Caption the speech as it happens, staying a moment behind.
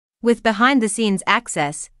With behind-the-scenes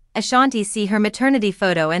access, Ashanti see her maternity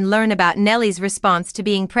photo and learn about Nelly's response to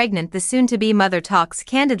being pregnant. The soon-to-be mother talks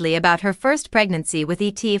candidly about her first pregnancy with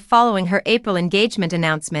ET following her April engagement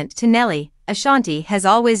announcement to Nelly. Ashanti has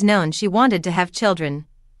always known she wanted to have children,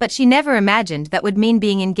 but she never imagined that would mean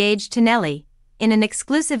being engaged to Nelly. In an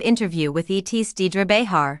exclusive interview with ET's Deidre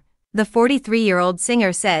Behar, the 43-year-old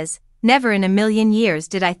singer says, "Never in a million years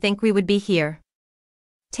did I think we would be here.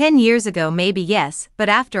 10 years ago maybe yes, but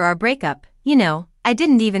after our breakup, I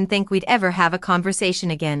didn't even think we'd ever have a conversation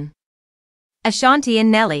again." Ashanti and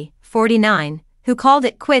Nelly, 49, who called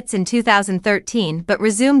it quits in 2013 but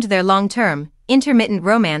resumed their long-term, intermittent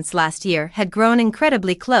romance last year, had grown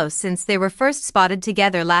incredibly close since they were first spotted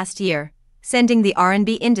together last year, sending the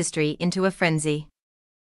R&B industry into a frenzy.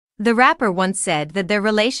 The rapper once said that their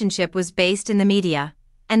relationship was based in the media,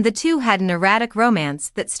 and the two had an erratic romance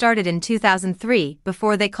that started in 2003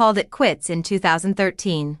 before they called it quits in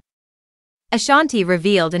 2013. Ashanti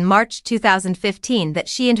revealed in March 2015 that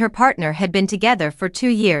she and her partner had been together for 2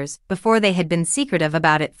 years before they had been secretive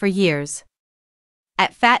about it for years.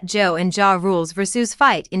 At Fat Joe and Ja Rule's Versus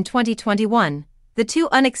fight in 2021, the two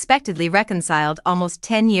unexpectedly reconciled almost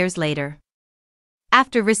 10 years later.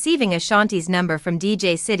 After receiving Ashanti's number from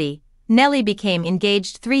DJ City, Nelly became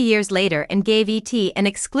engaged 3 years later and gave ET an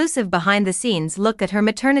exclusive behind-the-scenes look at her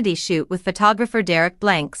maternity shoot with photographer Derek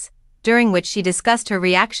Blanks, during which she discussed her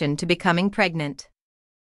reaction to becoming pregnant.